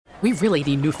We really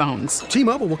need new phones.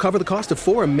 T-Mobile will cover the cost of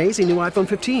 4 amazing new iPhone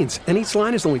 15s, and each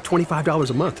line is only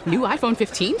 $25 a month. New iPhone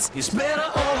 15s? It's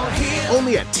better over here.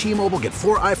 Only at T-Mobile, get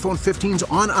 4 iPhone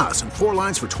 15s on us and 4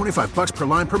 lines for $25 per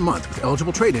line per month with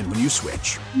eligible trade-in when you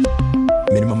switch.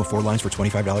 Minimum of 4 lines for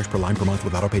 $25 per line per month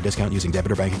with autopay discount using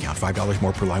debit or bank account. $5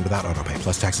 more per line without autopay,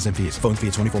 plus taxes and fees. Phone fee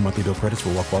at 24 monthly bill credits for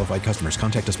well-qualified customers.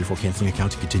 Contact us before canceling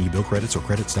account to continue bill credits or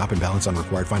credit stop and balance on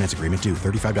required finance agreement due.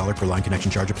 $35 per line connection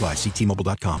charge applies. See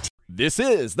T-Mobile.com. This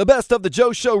is the Best of the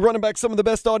Joe Show, running back some of the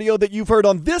best audio that you've heard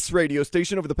on this radio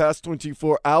station over the past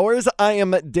 24 hours. I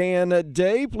am Dan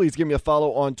Day. Please give me a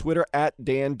follow on Twitter at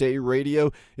Dan Day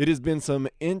Radio. It has been some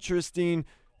interesting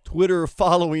Twitter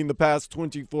following the past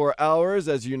 24 hours.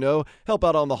 As you know, help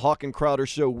out on the Hawk and Crowder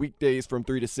Show weekdays from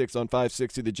 3 to 6 on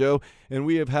 560 The Joe. And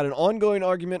we have had an ongoing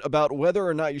argument about whether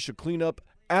or not you should clean up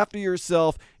after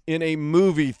yourself in a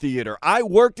movie theater. I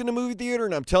worked in a movie theater,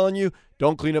 and I'm telling you,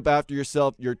 don't clean up after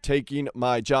yourself. You're taking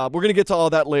my job. We're going to get to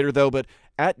all that later, though, but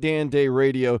at Dan Day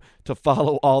Radio to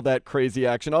follow all that crazy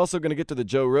action. Also going to get to the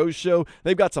Joe Rose Show.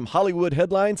 They've got some Hollywood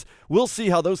headlines. We'll see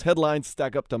how those headlines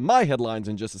stack up to my headlines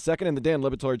in just a second. And the Dan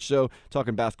Le Batard Show,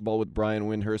 talking basketball with Brian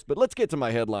Windhurst. But let's get to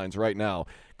my headlines right now.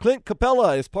 Clint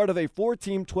Capella is part of a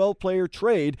 4-team, 12-player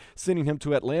trade, sending him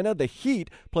to Atlanta. The Heat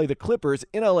play the Clippers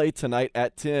in L.A. tonight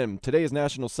at 10. Today is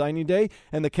National Signing Day,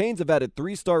 and the Canes have added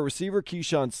 3-star receiver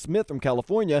Keyshawn Smith from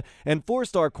California and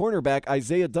 4-star cornerback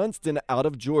Isaiah Dunston out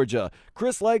of Georgia.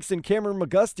 Chris Likes and Cameron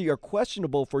McGusty are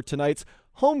questionable for tonight's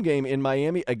home game in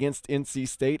Miami against NC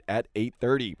State at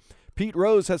 8:30. Pete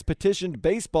Rose has petitioned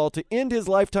baseball to end his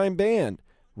lifetime ban.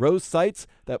 Rose cites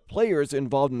that players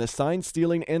involved in the sign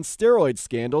stealing and steroid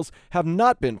scandals have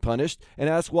not been punished and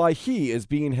asks why he is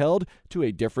being held to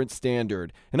a different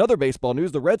standard. In other baseball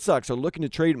news, the Red Sox are looking to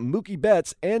trade Mookie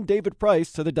Betts and David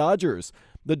Price to the Dodgers.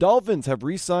 The Dolphins have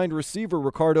re-signed receiver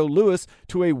Ricardo Lewis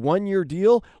to a 1-year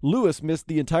deal. Lewis missed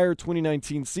the entire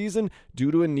 2019 season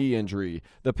due to a knee injury.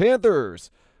 The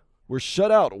Panthers were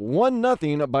shut out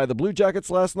 1-0 by the Blue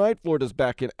Jackets last night. Florida's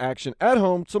back in action at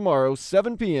home tomorrow,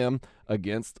 7 p.m.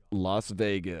 against Las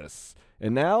Vegas.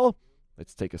 And now,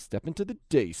 let's take a step into the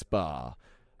day spa.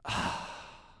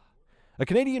 A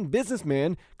Canadian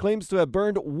businessman claims to have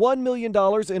burned $1 million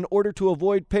in order to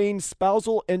avoid paying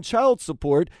spousal and child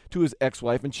support to his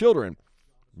ex-wife and children.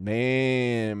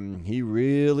 Man, he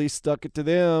really stuck it to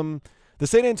them. The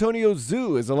San Antonio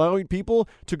Zoo is allowing people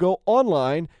to go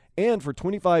online, and for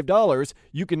 $25,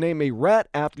 you can name a rat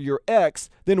after your ex,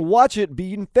 then watch it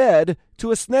being fed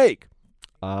to a snake.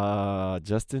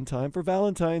 Just in time for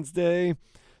Valentine's Day.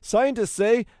 Scientists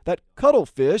say that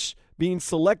cuttlefish, being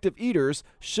selective eaters,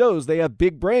 shows they have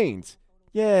big brains.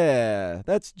 Yeah,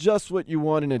 that's just what you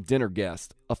want in a dinner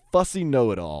guest, a fussy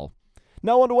know-it-all.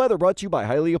 Now on to weather, brought to you by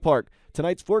Hialeah Park.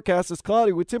 Tonight's forecast is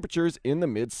cloudy with temperatures in the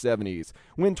mid-70s.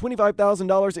 Win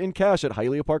 $25,000 in cash at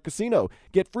Hialeah Park Casino.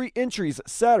 Get free entries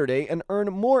Saturday and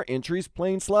earn more entries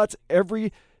playing slots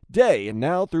every day and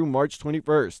now through March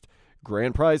 21st.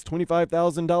 Grand prize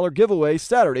 $25,000 giveaway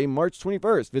Saturday, March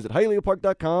 21st. Visit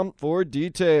HialeahPark.com for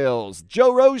details.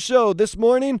 Joe Rose Show this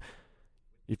morning.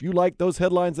 If you like those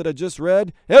headlines that I just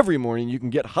read, every morning you can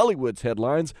get Hollywood's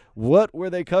headlines. What were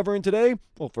they covering today?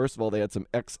 Well, first of all, they had some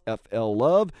XFL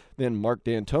love, then Mark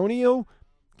D'Antonio,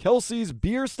 Kelsey's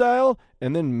beer style,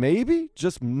 and then maybe,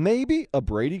 just maybe, a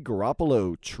Brady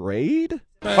Garoppolo trade?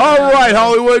 All right,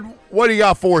 Hollywood, what do you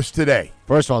got for us today?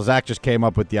 First of all, Zach just came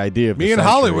up with the idea of Me and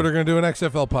Hollywood are going to do an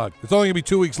XFL pod. It's only going to be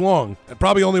 2 weeks long, and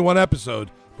probably only one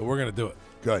episode, but we're going to do it.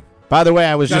 Good. By the way,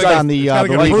 I was just on the league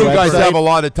website. You guys have a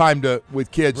lot of time with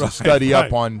kids to study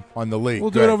up on the league.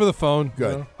 We'll do it over the phone.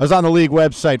 Good. You know? I was on the league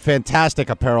website. Fantastic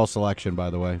apparel selection, by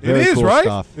the way. Very it is, cool right?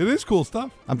 Stuff. It is cool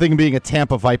stuff. I'm thinking being a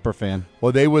Tampa Viper fan.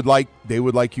 Well, they would like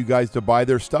you guys to buy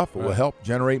their stuff. It will help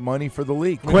generate money for the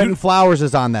league. Quentin Flowers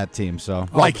is on that team, so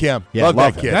like him. Yeah, love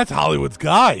that him. kid. That's Hollywood's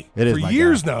guy. It is for my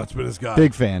years guy. now. It's been his guy.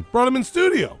 Big fan. Brought him in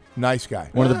studio. Nice guy.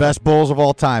 One of the best Bulls of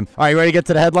all time. All right, you ready to get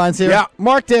to the headlines here? Yeah.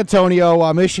 Mark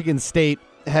D'Antonio, Michigan State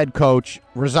head coach,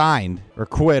 resigned or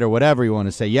quit or whatever you want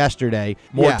to say yesterday.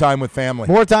 More time with family.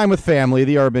 More time with family,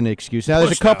 the urban excuse. Now,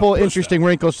 there's a couple interesting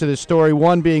wrinkles to this story.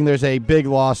 One being there's a big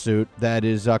lawsuit that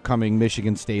is coming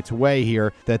Michigan State's way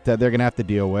here that they're going to have to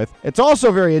deal with. It's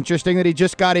also very interesting that he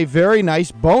just got a very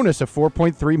nice bonus of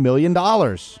 $4.3 million.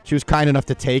 She was kind enough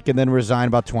to take and then resign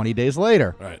about 20 days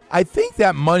later. Right. I think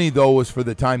that money, though, was for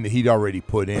the time that he'd already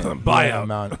put in.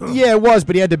 Buyout. Yeah, it was,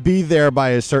 but he had to be there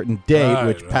by a certain date,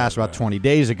 which passed about 20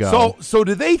 days ago. So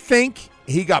do they think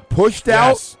he got pushed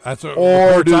Yes, out, that's what or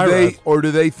reports I read.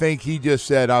 do they think he just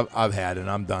said, "I've had it,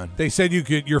 I'm done"? They said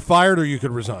you're fired or you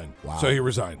could resign. Wow. So he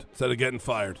resigned instead of getting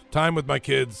fired. Time with my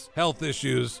kids, health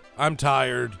issues, I'm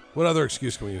tired. What other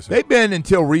excuse can we use? They've been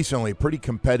until recently a pretty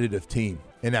competitive team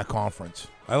in that conference.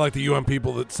 I like the UM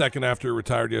people that second after he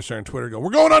retired yesterday on Twitter go, "We're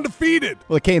going undefeated."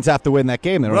 Well, the Canes have to win that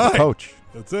game. They don't have a coach.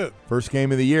 That's it. First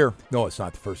game of the year. No, it's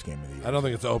not the first game of the year. I don't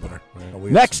think it's an opener.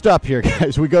 Next up here,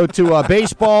 guys, we go to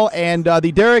baseball, and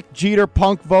the Derek Jeter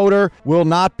punk voter will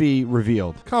not be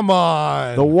revealed. Come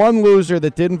on. The one loser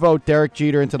that didn't vote Derek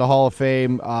Jeter into the Hall of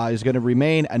Fame is going to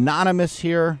remain anonymous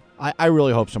here. I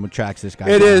really hope someone tracks this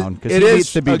guy down because he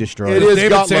needs to be destroyed. Does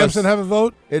David Sampson have a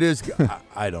vote? It is.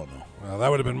 I don't know. Well, that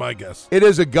would have been my guess. It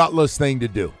is a gutless thing to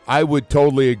do. I would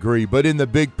totally agree. But in the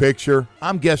big picture,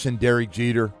 I'm guessing Derek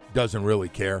Jeter doesn't really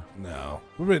care. No.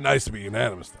 It would have been nice to be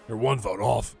unanimous. They're one vote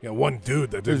off. One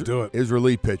dude that didn't do it. His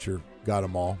relief pitcher got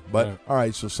them all. But, Yeah. all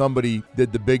right, so somebody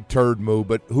did the big turd move,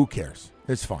 but who cares?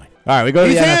 It's fine. All right, we go to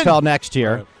He's the in. NFL next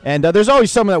here. Right. And there's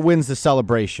always someone that wins the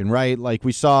celebration, right? Like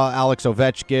we saw Alex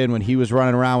Ovechkin when he was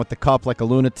running around with the cup like a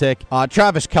lunatic.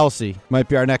 Travis Kelce might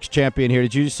be our next champion here.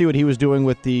 Did you see what he was doing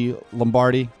with the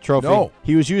Lombardi trophy? No.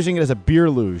 He was using it as a beer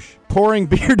luge, pouring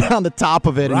beer down the top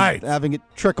of it Right. and having it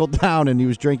trickle down, and he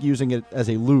was using it as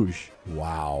a luge.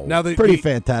 Wow. Now Pretty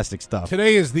fantastic stuff.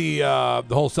 Today is the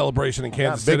whole celebration in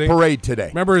Kansas big City. parade today.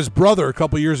 Remember his brother a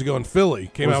couple years ago in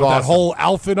Philly came Was out with that awesome. whole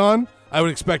outfit on? I would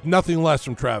expect nothing less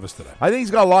from Travis today. I think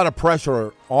he's got a lot of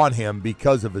pressure on him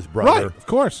because of his brother. Right, of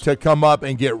course. To come up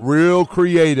and get real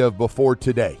creative before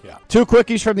today. Yeah. Two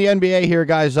quickies from the NBA here,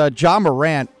 guys. John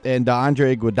Morant and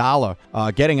Andre Iguodala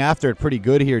getting after it pretty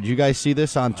good here. Did you guys see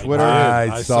this on Twitter?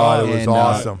 I saw it. It was And,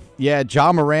 awesome. Yeah,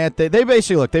 John Morant, they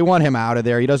basically, they want him out of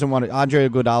there. He doesn't want to, Andre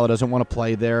Iguodala doesn't want to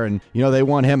play there, and, they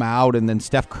want him out, and then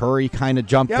Steph Curry kind of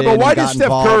jumped in. Yeah, but why and did got Steph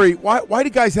involved. Curry, why do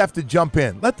guys have to jump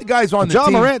in? Let the guys on the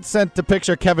John team. Morant sent the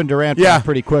picture of Kevin Durant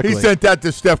pretty quickly. He sent that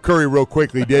to Steph Curry real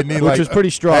quickly, didn't he? Which was pretty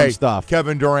strong hey, stuff.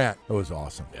 Kevin Durant. It was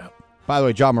awesome. Yeah. By the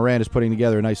way, John Morant is putting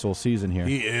together a nice little season here.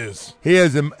 He is. He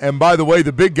is, and by the way,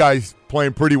 the big guy's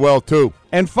playing pretty well, too.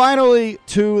 And finally,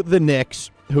 to the Knicks,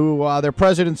 who their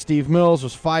president, Steve Mills,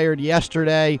 was fired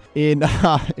yesterday. In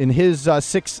his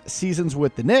 6 seasons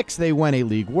with the Knicks, they went a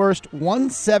league worst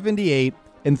 178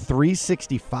 and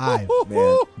 365.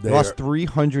 Man, They lost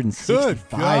 365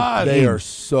 Good God. they are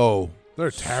games.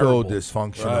 They're so terrible.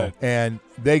 dysfunctional. Right. And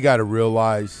they got to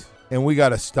realize, and we got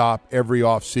to stop every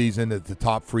offseason that the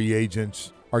top free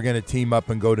agents are going to team up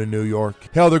and go to New York.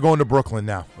 Hell, they're going to Brooklyn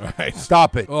now. Right.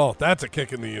 Stop it. Oh, that's a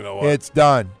kick in the you-know-what. It's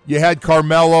done. You had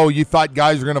Carmelo. You thought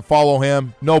guys were going to follow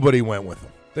him. Nobody went with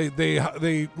him.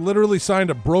 They literally signed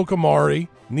a broke Amari.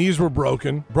 Knees were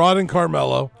broken. Brought in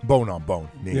Carmelo. Bone on bone.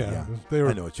 Knee, yeah. They were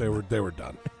I know what you mean. they were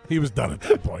done. He was done at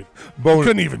that point. Bone,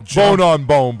 Couldn't even jump. Bone on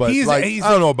bone, but He's- like, he's-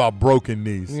 I don't know about broken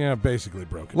knees. Yeah, basically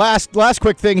broken. Last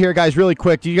quick thing here, guys, really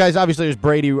quick. You guys, obviously, there's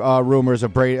Brady rumors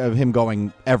of him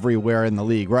going everywhere in the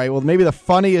league, right? Well, maybe the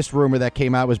funniest rumor that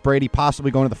came out was Brady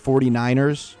possibly going to the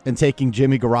 49ers and taking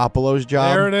Jimmy Garoppolo's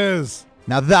job. There it is.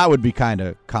 Now, that would be kind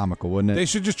of comical, wouldn't it? They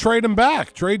should just trade him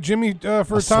back. Trade Jimmy for A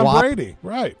Tom swap? Brady.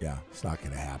 Right. Yeah, it's not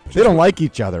going to happen. They don't like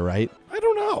each other, right? I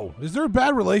don't know. Is there a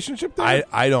bad relationship there?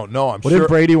 I don't know. I'm Well, sure. didn't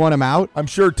Brady want him out? I'm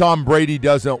sure Tom Brady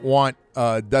doesn't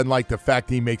like the fact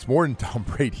he makes more than Tom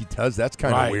Brady does. That's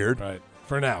kind of Right, weird. Right.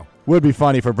 For now. Would be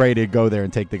funny for Brady to go there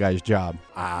and take the guy's job.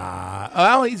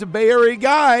 Well, he's a Bay Area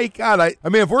guy. God, I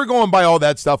mean, if we're going by all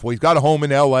that stuff, well, he's got a home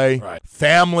in L.A. Right.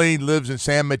 Family lives in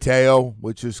San Mateo,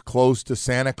 which is close to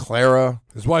Santa Clara.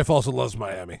 His wife also loves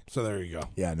Miami. So there you go.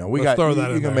 Yeah, no, we Let's got. throw You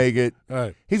that in can there. make it. All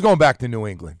right. He's going back to New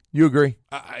England. You agree?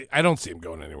 I don't see him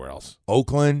going anywhere else.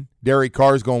 Oakland. Derek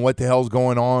Carr's going. What the hell's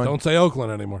going on? Don't say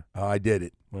Oakland anymore. I did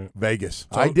it. Right. Vegas.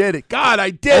 So- I did it. God, I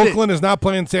did Oakland is not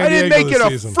playing it. San I Diego didn't make this it a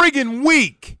season. friggin'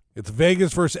 week. It's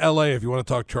Vegas versus L.A. if you want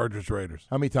to talk Chargers Raiders.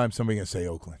 How many times somebody gonna say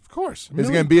Oakland? Of course. Is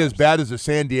it going to be as bad as the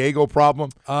San Diego problem?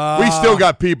 Uh, We still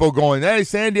got people going, hey,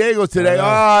 San Diego today. I know.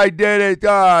 I did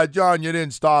it. John, you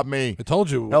didn't stop me. I told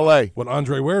you L.A. what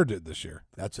Andre Ware did this year.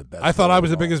 That's the best. I thought I was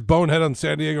the overall. biggest bonehead on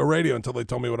San Diego radio until they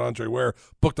told me what Andre Ware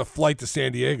booked a flight to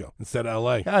San Diego instead of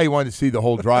L.A. Yeah, he wanted to see the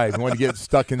whole drive. He wanted to get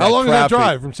stuck in that How long traffic. is that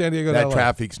drive from San Diego to That L.A.?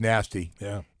 traffic's nasty.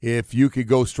 Yeah. If you could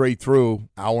go straight through,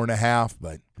 hour and a half,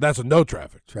 but That's with no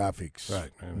traffic. traffic's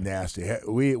Right. nasty.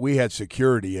 We had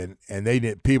security, and they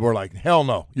didn't. People were like, hell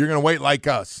no, you're going to wait like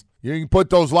us. You can put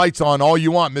those lights on all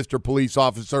you want, Mr. Police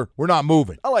Officer. We're not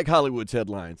moving. I like Hollywood's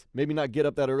headlines. Maybe not get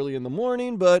up that early in the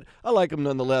morning, but I like them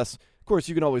nonetheless. Of course,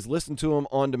 you can always listen to them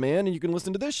on demand, and you can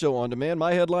listen to this show on demand.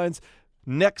 My headlines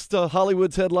Next to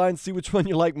Hollywood's headlines, see which one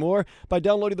you like more by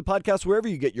downloading the podcast wherever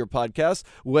you get your podcasts,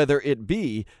 whether it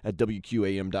be at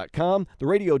WQAM.com, the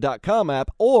radio.com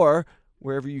app, or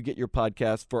wherever you get your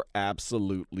podcasts for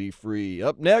absolutely free.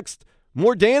 Up next,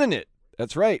 more Dan in it.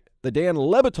 That's right, the Dan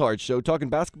Le Batard Show, talking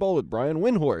basketball with Brian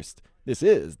Windhorst. This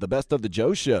is the Best of the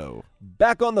Joe Show.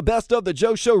 Back on the Best of the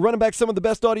Joe Show, running back some of the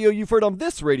best audio you've heard on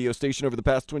this radio station over the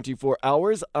past 24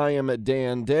 hours. I am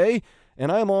Dan Day,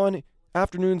 and I'm on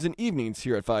afternoons and evenings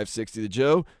here at 560 The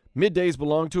Joe. Middays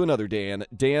belong to another Dan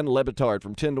Le Batard,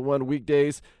 from 10 to 1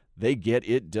 weekdays. They get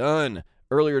it done.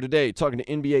 Earlier today, talking to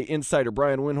NBA insider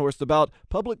Brian Windhorst about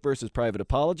public versus private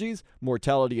apologies,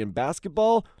 mortality in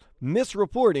basketball,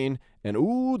 misreporting, and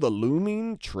the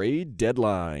looming trade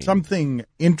deadline. Something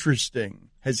interesting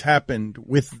has happened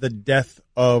with the death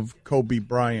of Kobe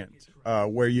Bryant,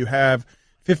 where you have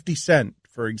 50 Cent,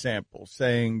 for example,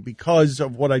 saying, because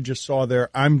of what I just saw there,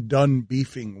 I'm done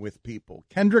beefing with people.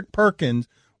 Kendrick Perkins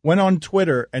went on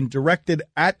Twitter and directed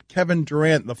at Kevin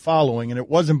Durant the following, and it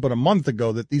wasn't but a month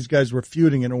ago that these guys were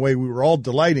feuding in a way we were all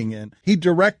delighting in. He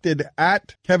directed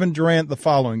at Kevin Durant the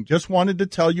following: just wanted to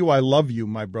tell you I love you,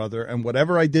 my brother, and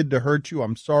whatever I did to hurt you,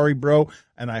 I'm sorry, bro,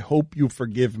 and I hope you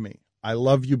forgive me. I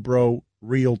love you, bro.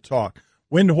 Real talk.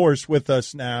 Windhorst with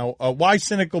us now. Why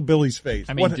cynical Billy's face?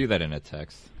 I mean, do that in a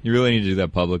text. You really need to do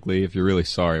that publicly if you're really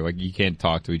sorry. Like, you can't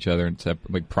talk to each other and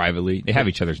like privately. They have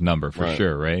each other's number for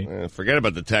sure, right? Forget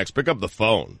about the text. Pick up the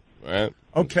phone, right?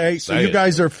 Okay, so you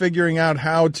guys are figuring out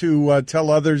how to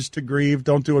tell others to grieve.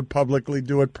 Don't do it publicly.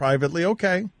 Do it privately.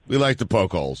 Okay. We like to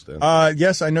poke holes, Dan.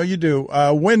 Yes, I know you do.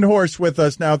 Windhorst with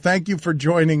us now. Thank you for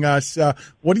joining us.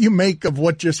 What do you make of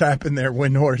what just happened there,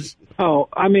 Windhorst? Oh,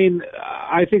 I mean,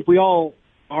 I think we all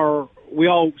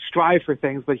strive for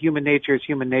things, but human nature is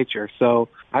human nature. So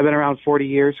I've been around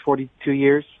 42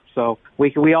 years. So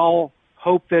we all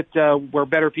hope that we're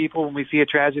better people when we see a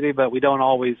tragedy, but we don't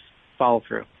always follow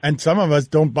through. And some of us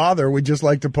don't bother. We just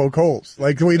like to poke holes.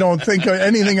 Like, we don't think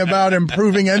anything about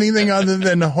improving anything other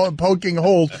than poking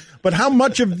holes. But how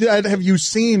much of that have you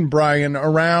seen, Brian,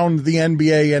 around the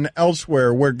NBA and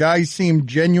elsewhere, where guys seem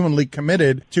genuinely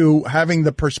committed to having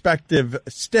the perspective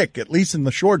stick, at least in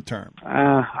the short term?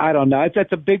 I don't know.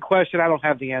 That's a big question. I don't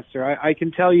have the answer. I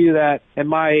can tell you that in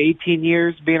my 18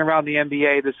 years being around the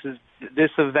NBA,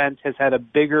 this event has had a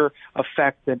bigger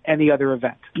effect than any other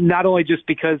event. Not only just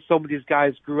because some of these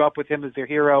guys grew up with him as their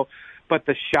hero, but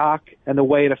the shock and the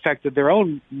way it affected their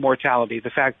own mortality. The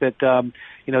fact that,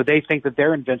 they think that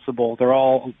they're invincible. They're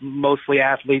all mostly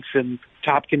athletes in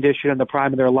top condition in the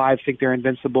prime of their lives, think they're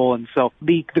invincible. And so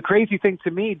the crazy thing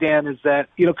to me, Dan, is that,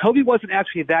 Kobe wasn't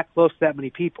actually that close to that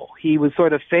many people. He was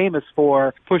sort of famous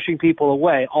for pushing people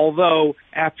away, although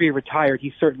after he retired,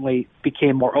 he certainly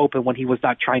became more open when he was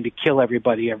not trying to kill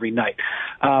everybody every night.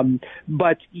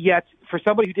 But yet, for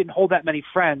somebody who didn't hold that many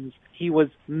friends, he was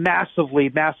massively,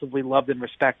 massively loved and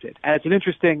respected. And it's an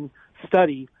interesting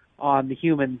study on the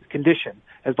human condition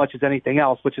as much as anything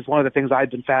else, which is one of the things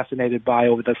I've been fascinated by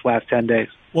over this last 10 days.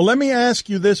 Well, let me ask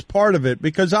you this part of it,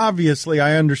 because obviously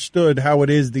I understood how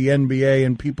it is the NBA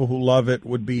and people who love it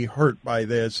would be hurt by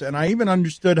this. And I even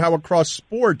understood how across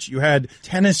sports you had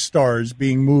tennis stars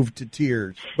being moved to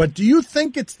tears. But do you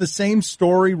think it's the same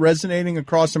story resonating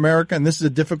across America? And this is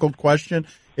a difficult question.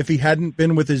 If he hadn't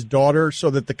been with his daughter, so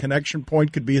that the connection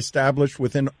point could be established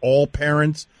within all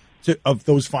parents of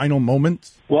those final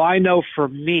moments? Well, I know for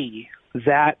me,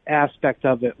 that aspect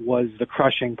of it was the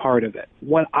crushing part of it.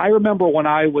 I remember when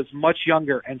I was much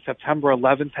younger and September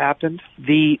 11th happened,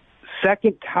 the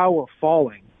second tower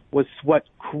falling was what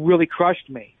really crushed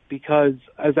me, because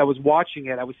as I was watching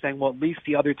it, I was saying, well, at least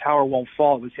the other tower won't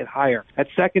fall. It was hit higher. That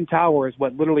second tower is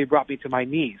what literally brought me to my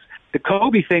knees. The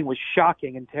Kobe thing was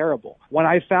shocking and terrible. When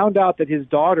I found out that his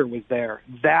daughter was there,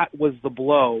 that was the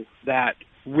blow that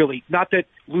really, not that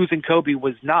losing Kobe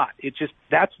was not, it just,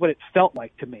 that's what it felt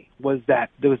like to me, was that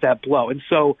there was that blow. And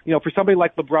so, for somebody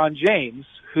like LeBron James,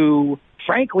 who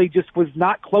frankly just was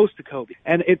not close to Kobe,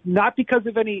 and it's not because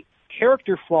of any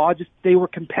character flaw, just they were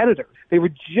competitors. They were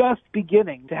just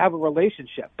beginning to have a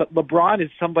relationship. But LeBron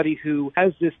is somebody who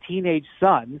has this teenage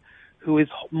son who is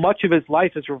much of his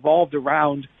life has revolved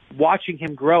around watching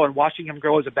him grow and watching him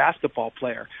grow as a basketball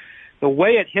player. The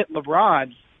way it hit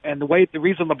LeBron, and the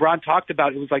reason LeBron talked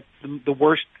about it was like the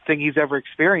worst thing he's ever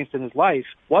experienced in his life,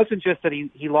 wasn't just that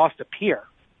he lost a peer.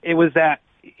 It was that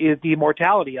the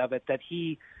immortality of it, that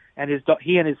he and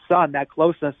he and his son, that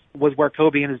closeness was where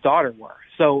Kobe and his daughter were.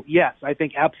 So, yes, I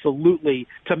think absolutely.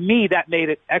 To me, that made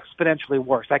it exponentially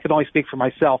worse. I can only speak for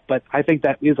myself, but I think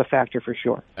that is a factor for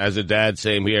sure. As a dad,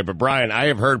 same here. But, Brian, I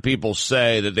have heard people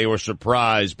say that they were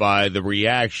surprised by the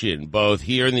reaction, both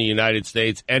here in the United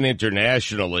States and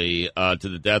internationally, to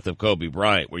the death of Kobe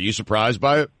Bryant. Were you surprised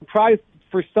by it? Surprised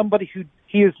for somebody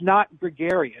he is not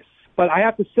gregarious. But I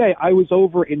have to say, I was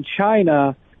over in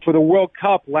China for the World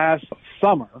Cup last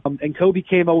summer, and Kobe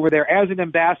came over there as an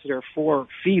ambassador for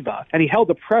FIBA, and he held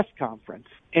a press conference.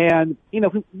 And,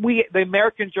 the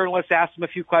American journalists asked him a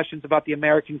few questions about the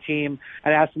American team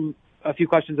and asked him a few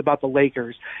questions about the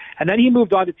Lakers. And then he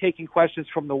moved on to taking questions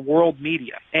from the world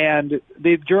media. And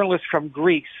the journalists from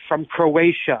Greece, from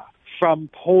Croatia, from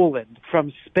Poland,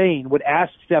 from Spain would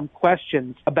ask them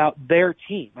questions about their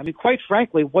team. I mean, quite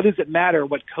frankly, what does it matter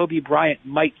what Kobe Bryant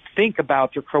might think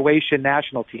about the Croatian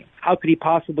national team? How could he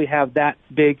possibly have that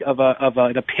big of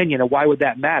an opinion, and why would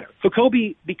that matter? So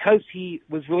Kobe, because he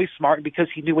was really smart and because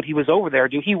he knew what he was over there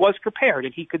to do, he was prepared,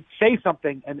 and he could say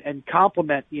something and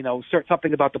compliment,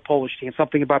 something about the Polish team,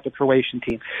 something about the Croatian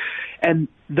team. And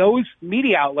those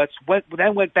media outlets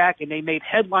then went back and they made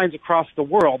headlines across the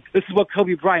world. This is what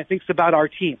Kobe Bryant thinks about our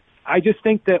team. I just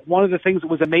think that one of the things that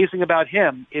was amazing about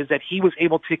him is that he was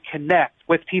able to connect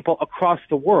with people across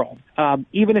the world,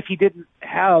 even if he didn't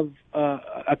have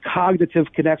a cognitive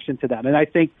connection to them. And I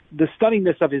think the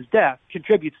stunningness of his death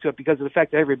contributes to it because it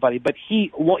affected everybody. But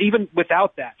even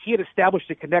without that, he had established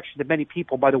a connection to many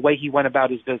people by the way he went about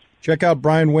his business. Check out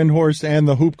Brian Windhorst and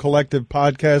the Hoop Collective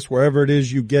podcast, wherever it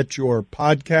is you get your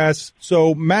podcasts.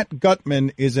 So Matt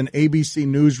Gutman is an ABC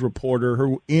News reporter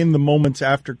who, in the moments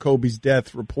after Kobe's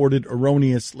death, reported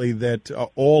erroneously that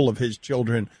all of his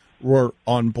children were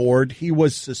on board. He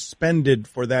was suspended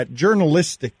for that.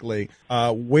 Journalistically,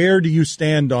 where do you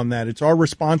stand on that? It's our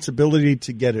responsibility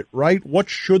to get it right. What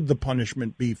should the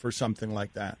punishment be for something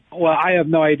like that? Well, I have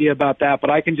no idea about that, but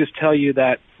I can just tell you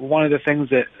that one of the things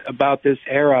about this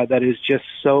era that is just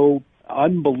so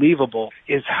unbelievable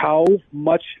is how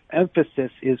much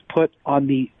emphasis is put on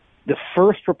the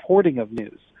first reporting of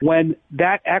news, when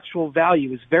that actual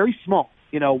value is very small.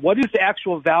 What is the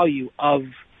actual value of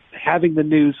having the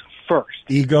news first?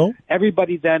 Ego.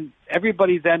 Everybody then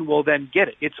will then get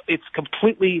it. It's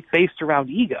completely based around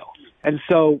ego. And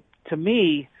so to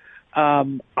me,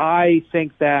 I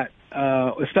think that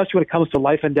especially when it comes to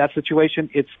life and death situation,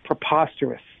 it's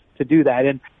preposterous to do that.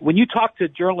 And when you talk to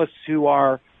journalists who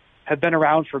have been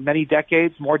around for many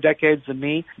decades, more decades than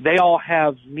me, they all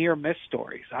have near miss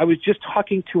stories. I was just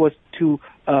talking to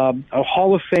a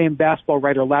Hall of Fame basketball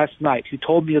writer last night who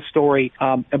told me a story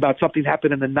about something that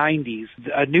happened in the 90s.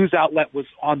 A news outlet was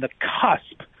on the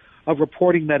cusp of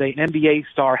reporting that an NBA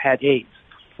star had AIDS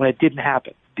when it didn't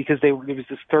happen because there was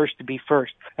this thirst to be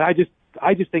first. And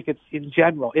I just think it's in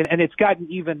general, and it's gotten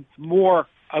even more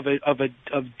of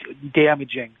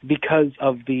damaging because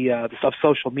of of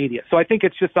social media. So I think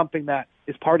it's just something that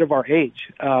is part of our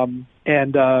age.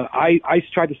 I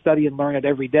try to study and learn it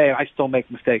every day. I still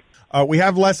make mistakes. We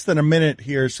have less than a minute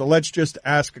here, so let's just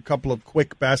ask a couple of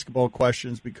quick basketball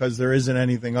questions because there isn't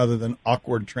anything other than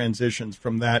awkward transitions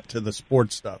from that to the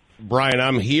sports stuff. Brian,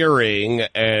 I'm hearing,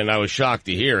 and I was shocked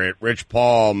to hear it, Rich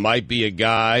Paul might be a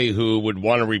guy who would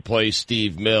want to replace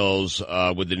Steve Mills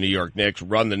with the New York Knicks,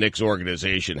 run the Knicks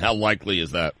organization. How likely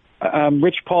is that?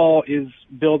 Rich Paul is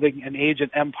building an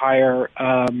agent empire.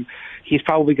 He's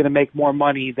probably going to make more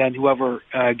money than whoever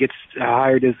gets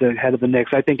hired as the head of the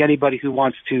Knicks. I think anybody who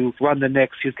wants to run the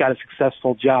Knicks who's got a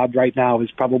successful job right now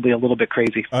is probably a little bit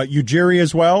crazy. Ujiri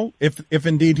as well, if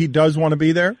indeed he does want to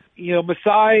be there?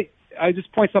 Masai, I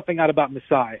just point something out about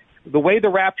Masai. The way the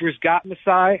Raptors got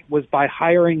Masai was by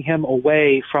hiring him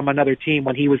away from another team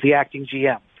when he was the acting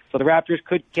GM. So the Raptors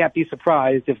can't be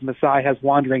surprised if Masai has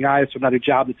wandering eyes for another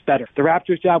job that's better. The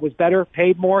Raptors' job was better,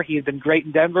 paid more. He had been great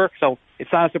in Denver. So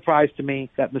it's not a surprise to me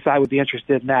that Masai would be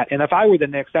interested in that. And if I were the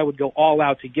Knicks, I would go all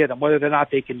out to get him. Whether or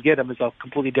not they can get him is a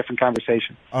completely different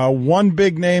conversation. One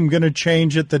big name going to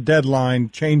change at the deadline,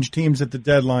 change teams at the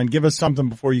deadline. Give us something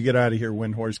before you get out of here,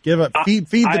 Windhorst. Feed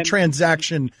the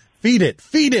transaction. Feed it.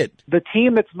 The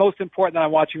team that's most important that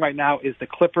I'm watching right now is the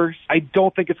Clippers. I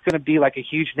don't think it's going to be like a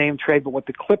huge name trade, but what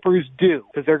the Clippers do,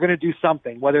 because they're going to do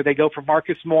something, whether they go for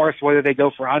Marcus Morris, whether they go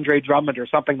for Andre Drummond or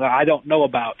something that I don't know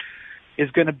about,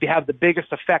 is going to have the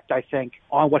biggest effect, I think,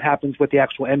 on what happens with the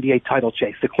actual NBA title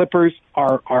chase. The Clippers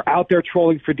are out there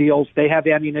trolling for deals. They have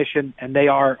ammunition, and they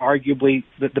are arguably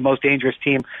the most dangerous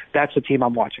team. That's the team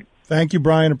I'm watching. Thank you,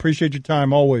 Brian. Appreciate your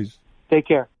time always. Take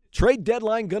care. Trade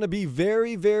deadline going to be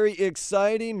very, very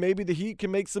exciting. Maybe the Heat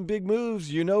can make some big moves.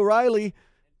 Riley,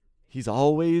 he's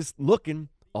always looking,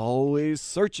 always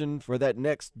searching for that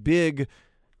next big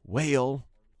whale,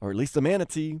 or at least a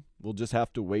manatee. We'll just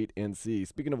have to wait and see.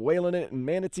 Speaking of whale in it and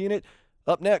manatee in it,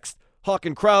 up next, Hawk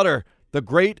and Crowder, the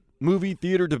great movie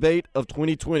theater debate of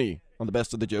 2020 on the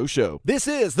Best of the Joe Show. This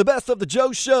is the Best of the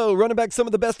Joe Show, running back some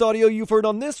of the best audio you've heard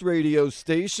on this radio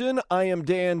station. I am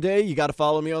Dan Day. You got to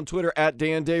follow me on Twitter at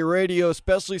Dan Day Radio,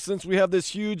 especially since we have this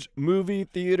huge movie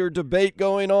theater debate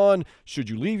going on. Should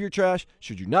you leave your trash?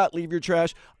 Should you not leave your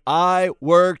trash? I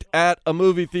worked at a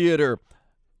movie theater.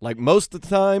 Like most of the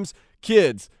times,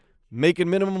 kids making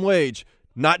minimum wage,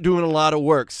 not doing a lot of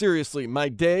work. Seriously, my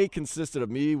day consisted of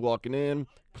me walking in,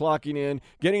 clocking in,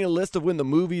 getting a list of when the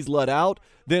movies let out.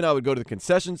 Then I would go to the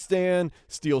concession stand,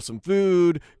 steal some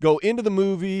food, go into the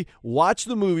movie, watch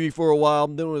the movie for a while.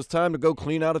 Then when it was time to go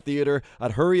clean out a theater,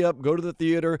 I'd hurry up, go to the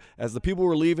theater. As the people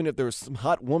were leaving, if there was some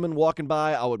hot woman walking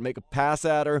by, I would make a pass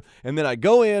at her. And then I'd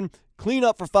go in, clean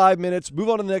up for 5 minutes, move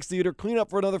on to the next theater, clean up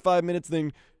for another 5 minutes,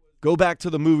 then go back to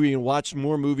the movie and watch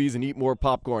more movies and eat more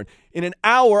popcorn. In an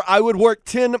hour, I would work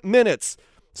 10 minutes.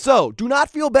 So do not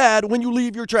feel bad when you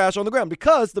leave your trash on the ground,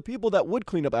 because the people that would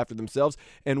clean up after themselves,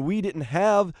 and we didn't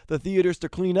have the theaters to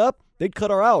clean up, they'd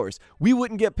cut our hours. We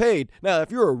wouldn't get paid. Now, if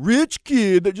you're a rich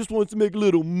kid that just wants to make a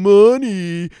little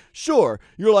money, sure,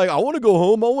 you're like, I want to go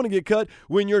home, I want to get cut.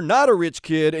 When you're not a rich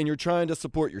kid and you're trying to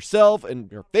support yourself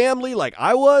and your family like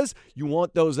I was, you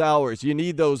want those hours. You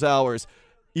need those hours.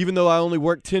 Even though I only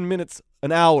worked 10 minutes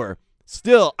an hour,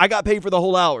 still, I got paid for the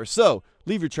whole hour. So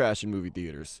leave your trash in movie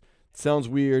theaters. Sounds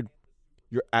weird.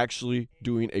 You're actually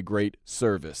doing a great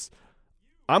service.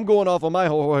 I'm going off on my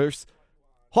horse.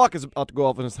 Hawk is about to go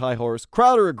off on his high horse.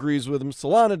 Crowder agrees with him.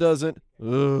 Solana doesn't.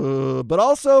 But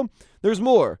also, there's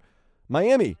more.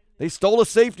 Miami, they stole a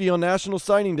safety on National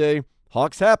Signing Day.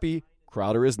 Hawk's happy.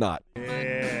 Crowder is not.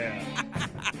 Yeah.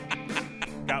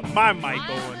 Got my mic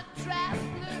on.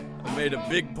 I made a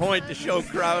big point to show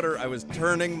Crowder I was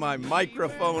turning my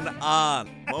microphone on.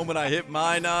 The moment I hit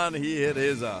mine on, he hit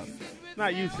his on.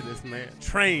 Not used to this, man.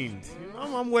 Trained.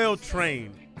 I'm well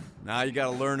trained. Now you got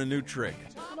to learn a new trick.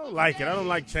 I don't like it. I don't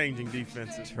like changing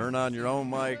defenses. Turn on your own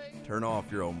mic, turn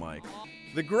off your own mic.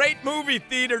 The great movie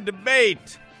theater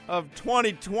debate of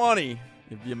 2020.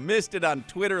 If you missed it on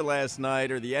Twitter last night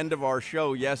or the end of our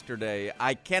show yesterday,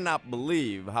 I cannot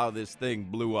believe how this thing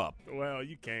blew up. Well,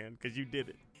 you can, because you did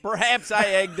it. Perhaps I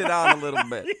egged it on a little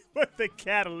bit. You were the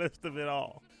catalyst of it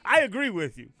all. I agree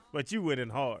with you, but you went in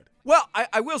hard. Well,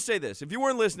 I will say this. If you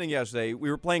weren't listening yesterday, we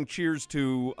were playing Cheers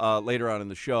 2 later on in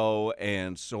the show,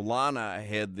 and Solana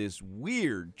had this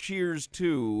weird Cheers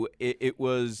 2. It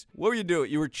was, what were you doing?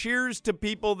 You were cheers to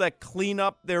people that clean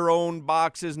up their own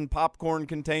boxes and popcorn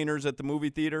containers at the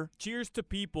movie theater? Cheers to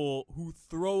people who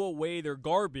throw away their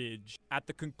garbage at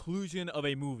the conclusion of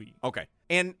a movie. Okay.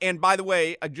 And by the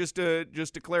way, just to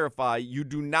clarify, you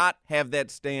do not have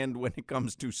that stand when it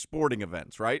comes to sporting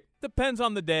events, right? Depends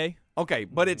on the day. Okay,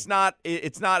 but it's not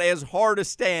as hard a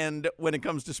stand when it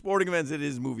comes to sporting events as it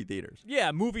is movie theaters.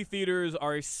 Yeah, movie theaters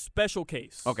are a special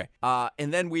case. Okay.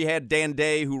 And then we had Dan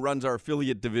Day, who runs our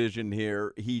affiliate division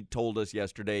here. He told us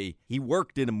yesterday he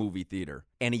worked in a movie theater,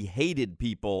 and he hated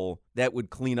people that would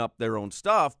clean up their own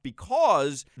stuff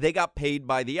because they got paid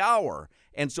by the hour.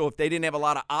 And so if they didn't have a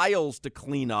lot of aisles to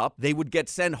clean up, they would get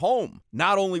sent home.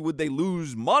 Not only would they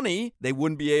lose money, they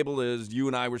wouldn't be able, as you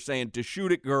and I were saying, to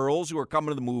shoot at girls who are coming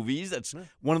to the movies. That's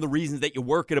one of the reasons that you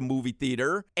work at a movie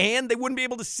theater. And they wouldn't be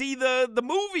able to see the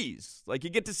movies. Like, you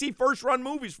get to see first-run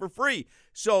movies for free.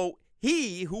 So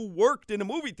he, who worked in a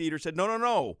movie theater, said,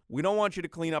 no, we don't want you to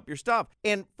clean up your stuff.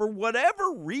 And for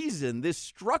whatever reason, this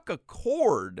struck a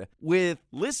chord with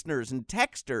listeners and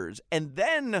texters. And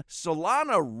then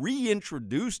Solana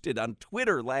reintroduced it on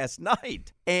Twitter last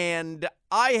night. And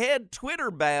I had Twitter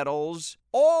battles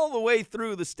all the way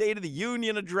through the State of the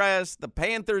Union address, the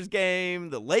Panthers game,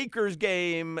 the Lakers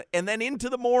game, and then into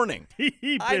the morning.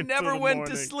 I never went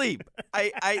to sleep.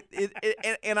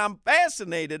 And I'm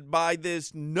fascinated by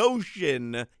this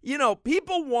notion. You know,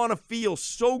 people want to feel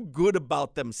so good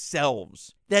about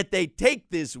themselves that they take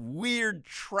this weird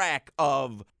track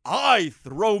of, I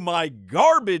throw my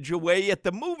garbage away at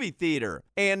the movie theater.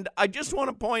 And I just want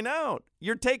to point out,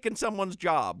 you're taking someone's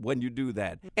job when you do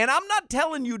that. And I'm not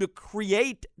telling you to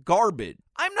create garbage.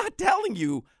 I'm not telling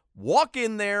you walk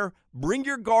in there, bring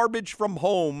your garbage from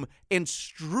home and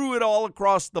strew it all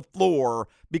across the floor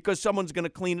because someone's going to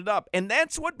clean it up. And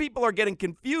that's what people are getting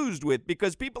confused with,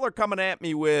 because people are coming at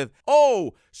me with,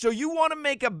 oh, so you want to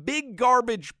make a big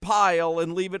garbage pile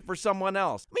and leave it for someone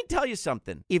else. Let me tell you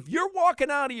something. If you're walking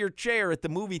out of your chair at the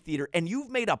movie theater and you've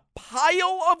made a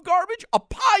pile of garbage,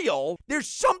 there's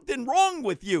something wrong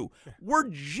with you. We're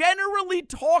generally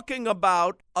talking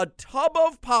about a tub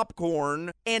of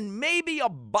popcorn and maybe a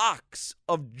box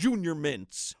of Junior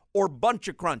Mints or Bunch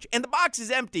of Crunch. And the box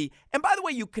is empty. And by the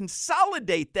way, you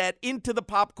consolidate that into the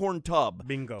popcorn tub.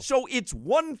 Bingo. So it's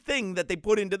one thing that they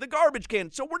put into the garbage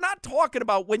can. So we're not talking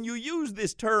about, when you use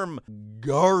this term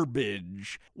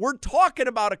garbage, we're talking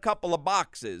about a couple of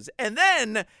boxes. And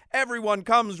then everyone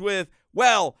comes with,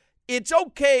 well, it's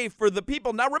okay for the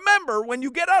people. Now, remember, when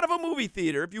you get out of a movie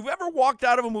theater, if you've ever walked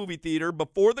out of a movie theater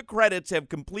before the credits have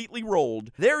completely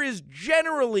rolled, there is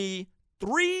generally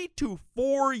 3 to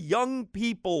 4 young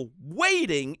people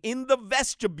waiting in the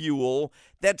vestibule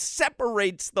that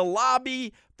separates the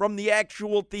lobby from the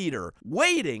actual theater,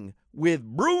 waiting with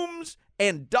brooms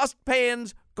and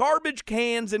dustpans, garbage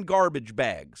cans, and garbage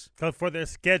bags. For their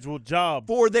scheduled job.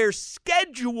 For their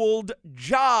scheduled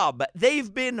job.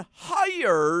 They've been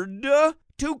hired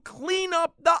to clean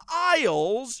up the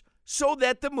aisles so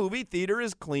that the movie theater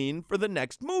is clean for the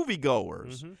next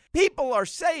moviegoers. Mm-hmm. People are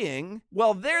saying,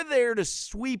 well, they're there to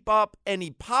sweep up any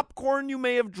popcorn you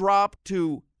may have dropped,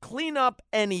 to clean up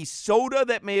any soda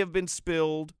that may have been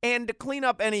spilled, and to clean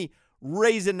up any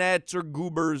Raisinets or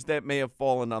Goobers that may have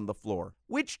fallen on the floor,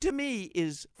 which to me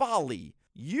is folly.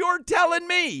 You're telling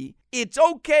me it's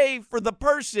okay for the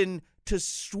person to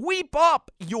sweep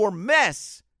up your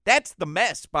mess. That's the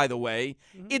mess, by the way.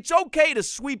 Mm-hmm. It's okay to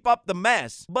sweep up the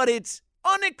mess, but it's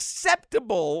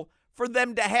unacceptable for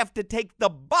them to have to take the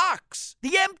box,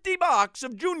 the empty box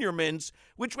of Junior Mints,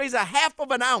 which weighs a half of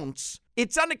an ounce.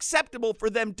 It's unacceptable for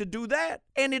them to do that,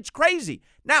 and it's crazy.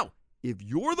 Now, if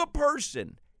you're the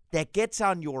person that gets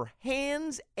on your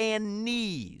hands and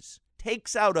knees,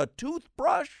 takes out a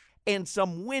toothbrush and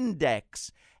some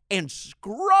Windex, and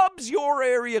scrubs your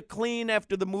area clean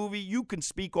after the movie, you can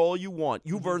speak all you want.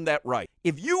 You've earned that right.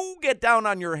 If you get down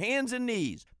on your hands and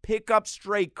knees, pick up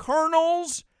stray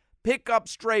kernels, pick up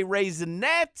stray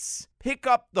Raisinets, pick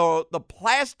up the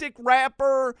plastic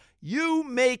wrapper, you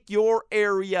make your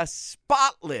area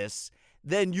spotless,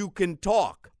 then you can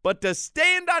talk. But to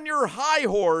stand on your high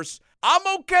horse,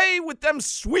 I'm okay with them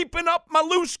sweeping up my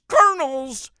loose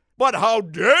kernels, but how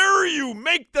dare you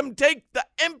make them take the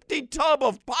empty tub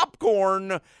of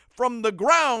popcorn from the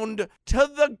ground to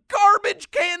the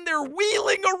garbage can they're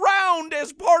wheeling around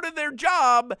as part of their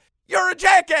job? You're a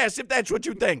jackass if that's what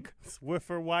you think.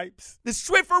 Swiffer wipes. The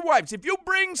Swiffer wipes. If you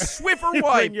bring Swiffer you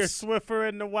wipes, bring your Swiffer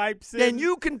and the wipes in, then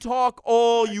you can talk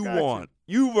all you want.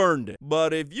 You've earned it.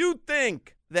 But if you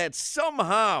think that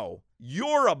somehow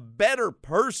you're a better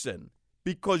person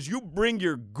because you bring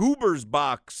your Goobers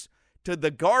box to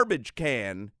the garbage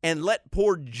can and let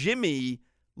poor Jimmy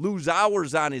lose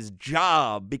hours on his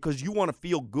job because you want to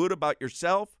feel good about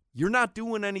yourself, you're not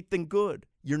doing anything good.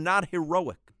 You're not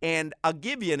heroic. And I'll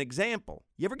give you an example.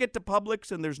 You ever get to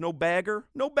Publix and there's no bagger?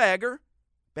 No bagger.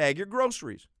 Bag your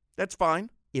groceries. That's fine.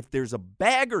 If there's a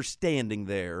bagger standing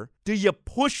there, do you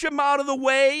push him out of the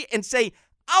way and say,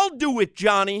 I'll do it,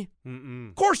 Johnny?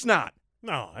 Of course not.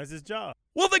 No, that's his job.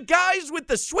 Well, the guys with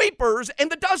the sweepers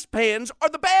and the dustpans are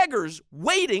the baggers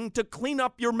waiting to clean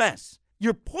up your mess.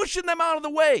 You're pushing them out of the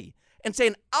way and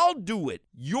saying, I'll do it.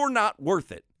 You're not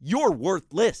worth it. You're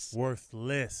worthless.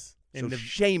 Worthless. So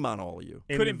shame on all of you.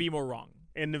 Couldn't be more wrong.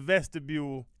 In the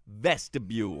vestibule.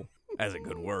 Vestibule. That's a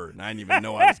good word. I didn't even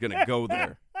know I was going to go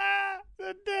there.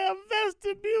 The damn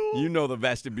vestibule. You know the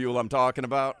vestibule I'm talking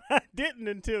about? I didn't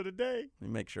until today. Let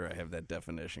me make sure I have that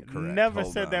definition correct. Never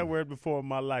Hold said on. that word before in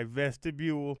my life,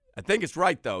 vestibule. I think it's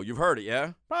right, though. You've heard it,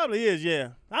 yeah? Probably is,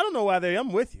 yeah. I don't know why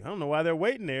I'm with you. I don't know why they're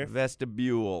waiting there.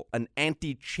 Vestibule, an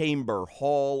antechamber,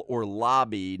 hall, or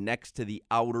lobby next to the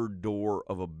outer door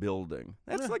of a building.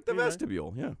 That's like the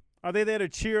vestibule, yeah. Are they there to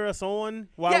cheer us on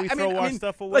while we throw our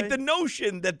stuff away? Like the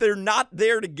notion that they're not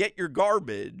there to get your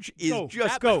garbage is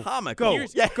just comical.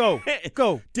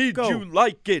 Go. Did you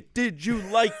like it? Did you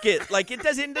like it? Like it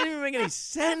doesn't even make any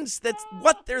sense. That's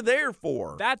what they're there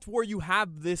for. That's where you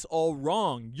have this all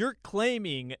wrong. You're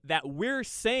claiming that we're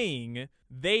saying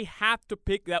they have to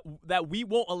pick that we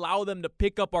won't allow them to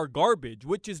pick up our garbage,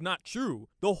 which is not true.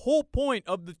 The whole point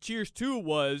of the Cheers 2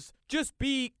 was just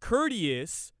be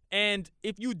courteous. And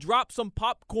if you drop some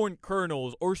popcorn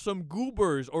kernels or some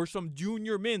Goobers or some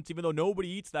Junior Mints, even though nobody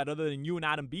eats that other than you and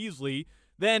Adam Beasley,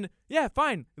 then, yeah,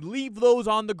 fine. Leave those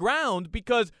on the ground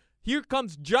because here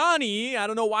comes Johnny. I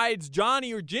don't know why it's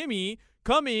Johnny or Jimmy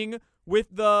coming with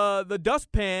the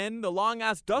dustpan, the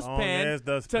long-ass dustpan,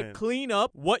 to clean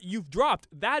up what you've dropped.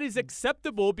 That is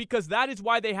acceptable because that is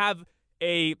why they have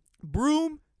a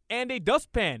broom and a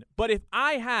dustpan. But if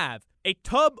I have a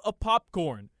tub of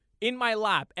popcorn in my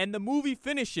lap and the movie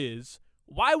finishes,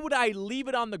 why would I leave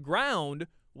it on the ground?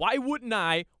 Why wouldn't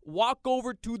I walk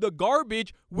over to the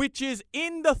garbage, which is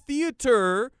in the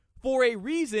theater for a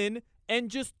reason, and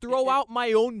just throw out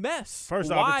my own mess?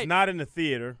 First off, it's not in the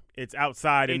theater. It's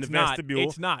outside in the vestibule.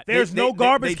 It's not. There's no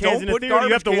garbage cans in the theater.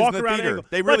 You have to walk around the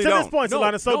They really don't. don't. To this point,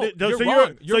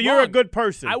 Solana, You're you're a good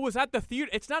person. I was at the theater.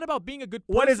 It's not about being a good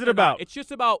person. What is it or not. about? It's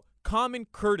just about common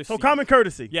courtesy. So common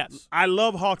courtesy. Yes. I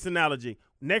love Hawk's analogy.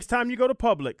 Next time you go to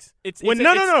Publix, It's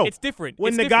different. When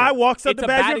It's the different. guy walks up It's the a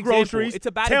bag bad of example. groceries, It's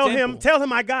a bad tell example.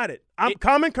 him I got it. I'm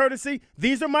common courtesy.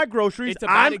 These are my groceries. It's a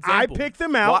bad I example. picked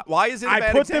them out. Why is it a I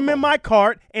bad put them in example? my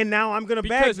cart, and now I'm going to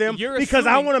bag Because them you're because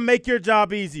I assuming- want to make your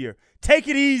job easier. Take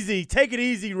it easy. Take it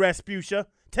easy, Respucia.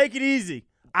 Take it easy.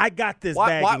 I got this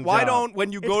bagging Why job. don't,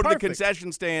 when you It's go to the perfect.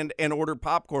 concession stand and order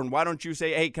popcorn, why don't you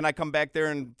say, hey, can I come back there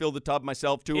and fill the tub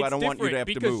myself too? I don't want you to have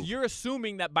to because move. you're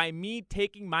assuming that by me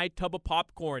taking my tub of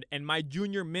popcorn and my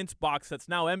Junior Mints box that's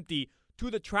now empty to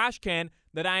the trash can,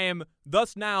 that I am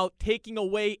thus now taking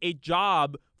away a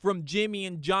job from Jimmy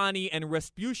and Johnny and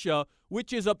Respucia,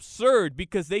 which is absurd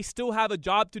because they still have a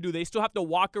job to do. They still have to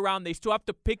walk around. They still have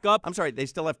to pick up. I'm sorry, they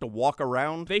still have to walk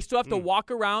around? They still have to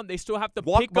walk around. They still have to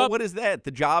pick but up. what is that?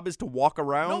 The job is to walk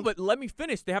around? No, but let me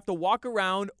finish. They have to walk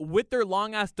around with their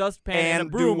long-ass dustpan And and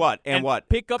a broom. do what? And what?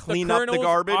 Pick up Clean the up the kernels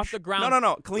garbage? off the ground.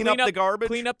 No. Clean up the garbage?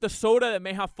 Clean up the soda that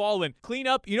may have fallen. Clean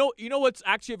up. You know what's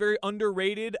actually very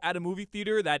underrated at a movie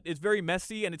theater that is very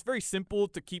messy and it's very simple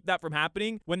to keep that from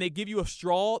happening? When they give you a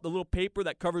straw, the little paper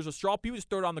that covers a straw, people just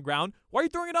throw it on the ground. Why are you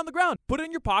throwing it on the ground? Put it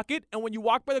in your pocket, and when you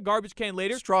walk by the garbage can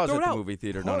later, Straws throw at it the out. movie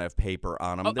theater don't have paper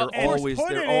on them. They're of course. always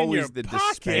Put it in always your the pocket.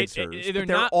 dispensers. They're They're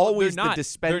not- always they're the not-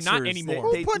 dispensers. they're not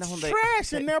anymore. Who puts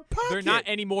trash in their pocket? They're not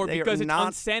anymore They because are it's not-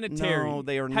 unsanitary. No,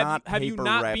 they are have, not Have you paper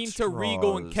not wrapped been to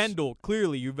Regal and straws. Kendall?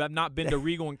 Clearly, you have not been to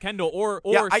Regal and Kendall or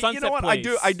Yeah, Sunset you know what? Place.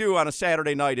 I do on a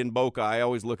Saturday night in Boca. I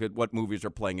always look at what movies are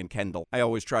playing in Kendall. I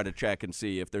always try to check and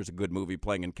see if there's a good movie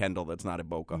playing in Kendall that's not in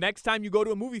Boca. Next time you go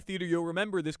to a movie theater, you'll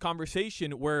remember this conversation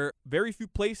where very few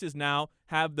places now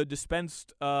have the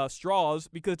dispensed straws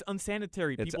because it's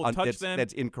unsanitary. People touch them.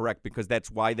 That's incorrect because that's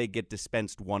why they get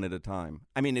dispensed one at a time.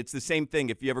 I mean, it's the same thing.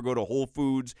 If you ever go to Whole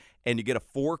Foods and you get a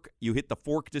fork, you hit the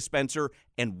fork dispenser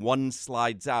and one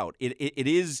slides out.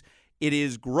 It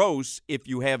is gross if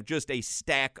you have just a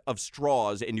stack of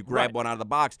straws and you grab Right. one out of the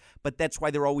box, but that's why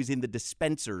they're always in the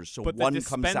dispensers, so but one the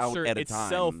comes out dispenser at a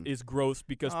itself time. is gross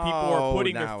because people are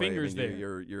putting their now, fingers I mean,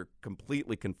 there. You're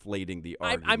completely conflating the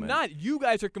argument. I'm not. You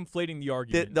guys are conflating the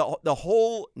argument. The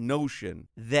whole notion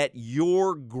that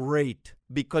you're great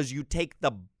because you take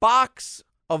the box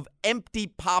of empty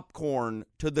popcorn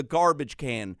to the garbage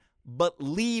can but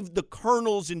leave the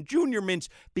kernels and Junior Mints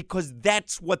because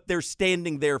that's what they're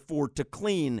standing there for to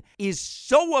clean is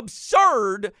so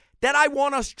absurd that I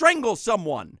want to strangle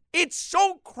someone. It's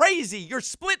so crazy. You're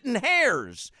splitting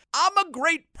hairs. I'm a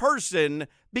great person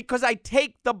because I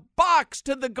take the box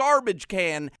to the garbage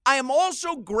can. I am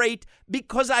also great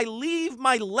because I leave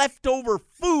my leftover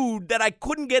food that I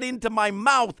couldn't get into my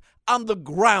mouth on the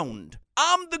ground.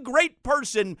 I'm the great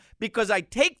person because I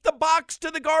take the box to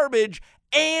the garbage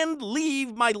and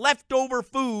leave my leftover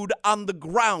food on the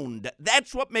ground.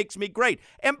 That's what makes me great.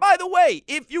 And by the way,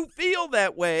 if you feel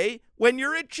that way, when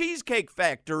you're at Cheesecake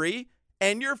Factory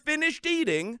and you're finished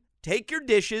eating, take your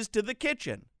dishes to the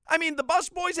kitchen. I mean, the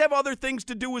busboys have other things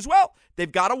to do as well.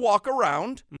 They've got to walk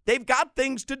around. They've got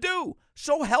things to do.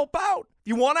 So help out. If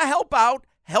you want to help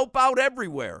out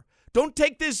everywhere. Don't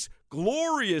take this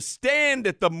glorious stand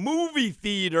at the movie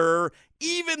theater,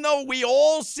 even though we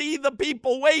all see the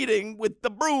people waiting with the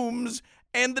brooms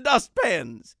and the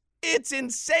dustpans. It's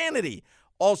insanity.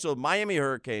 Also, Miami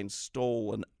Hurricanes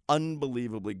stole an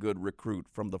unbelievably good recruit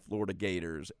from the Florida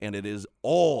Gators, and it is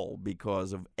all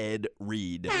because of Ed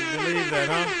Reed. Believe that,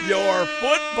 huh? Your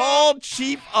football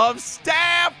chief of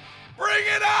staff. Bring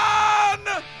it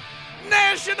on!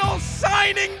 National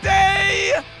Signing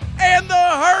Day! And the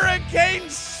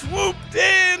Hurricanes swooped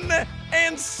in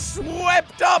and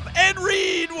swept up. Ed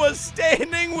Reed was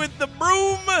standing with the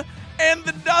broom and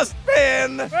the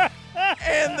dustpan.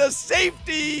 And the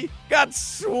safety got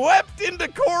swept into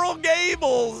Coral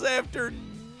Gables after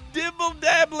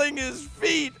dibble-dabbling his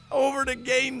feet over to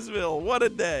Gainesville. What a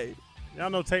day. Y'all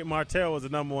know Tate Martell was the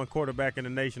number one quarterback in the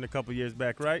nation a couple years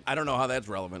back, right? I don't know how that's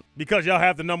relevant. Because y'all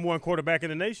have the number one quarterback in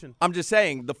the nation. I'm just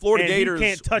saying, the Florida And Gators he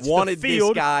can't touch wanted the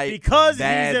field this guy because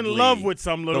badly. he's in love with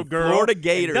some little the girl. Florida and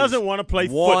Gators doesn't want to play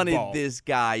wanted football. this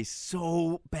guy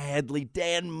so badly.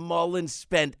 Dan Mullen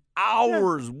spent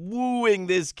hours wooing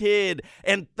this kid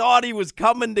and thought he was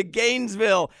coming to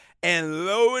Gainesville. And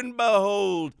lo and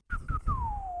behold,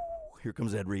 here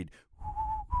comes Ed Reed.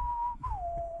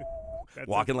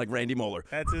 Walking like Randy Moeller.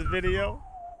 That's his video?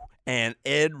 And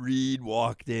Ed Reed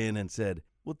walked in and said,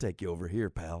 "We'll take you over here,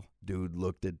 pal." Dude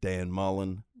looked at Dan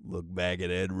Mullen, looked back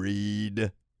at Ed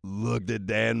Reed, looked at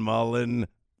Dan Mullen,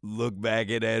 looked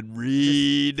back at Ed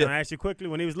Reed. Can I ask you quickly,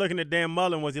 when he was looking at Dan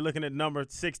Mullen, was he looking at number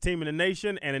 6 team in the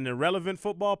nation and an irrelevant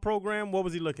football program? What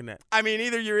was he looking at? I mean,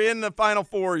 either you're in the Final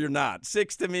Four or you're not.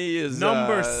 6 to me is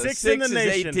number 6 in the is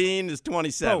nation. 18 is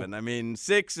 27. Bro, I mean,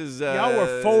 6 is y'all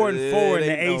were 4-4 in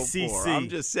the it ain't no ACC. 4. I'm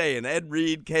just saying, Ed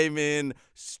Reed came in,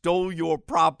 stole your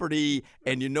property,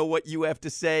 and you know what you have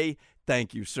to say?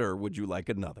 Thank you, sir. Would you like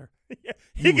another?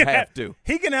 He You can have to.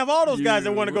 He can have all those guys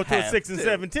that You want to go to a have 6 and to.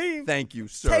 7 team. Thank you,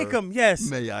 sir. Take them, yes.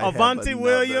 May I have Avante another?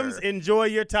 Williams, enjoy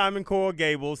your time in Coral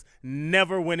Gables.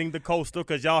 Never winning the Coastal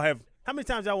because y'all have – how many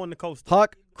times y'all won the Coastal?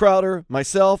 Hawk, Crowder,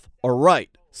 myself are right.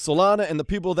 Solana and the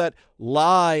people that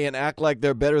lie and act like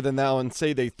they're better than thou and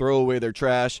say they throw away their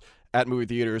trash at movie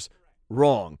theaters,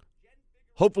 wrong.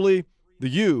 Hopefully, the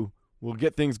U will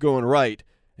get things going right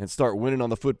and start winning on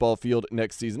the football field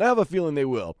next season. I have a feeling they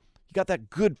will. You got that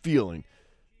good feeling.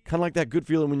 Kind of like that good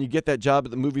feeling when you get that job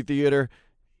at the movie theater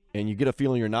and you get a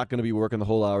feeling you're not going to be working the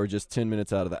whole hour, just 10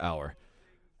 minutes out of the hour.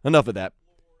 Enough of that.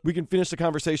 We can finish the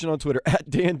conversation on Twitter at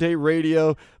Dan Day Radio.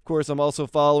 Of course, I'm also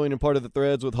following and part of the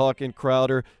threads with Hawk and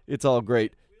Crowder. It's all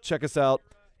great. Check us out.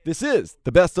 This is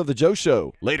the Best of the Joe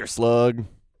Show. Later, slug.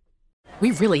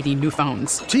 We really need new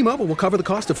phones. T-Mobile will cover the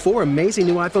cost of 4 amazing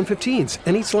new iPhone 15s,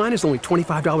 and each line is only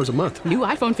 $25 a month. New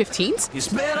iPhone 15s? It's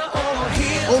better over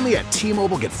here. Only at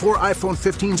T-Mobile, get 4 iPhone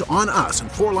 15s on us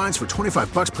and 4 lines for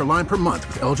 $25 per line per month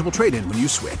with eligible trade-in when you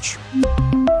switch.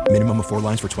 Minimum of 4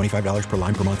 lines for $25 per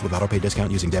line per month with autopay discount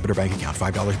using debit or bank account.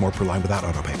 $5 more per line without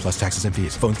autopay, plus taxes and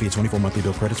fees. Phone fee at 24 monthly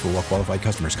bill credits for well-qualified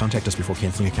customers. Contact us before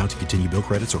canceling account to continue bill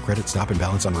credits or credit stop and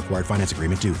balance on required finance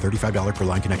agreement due. $35 per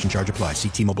line connection charge applies. See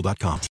T-Mobile.com.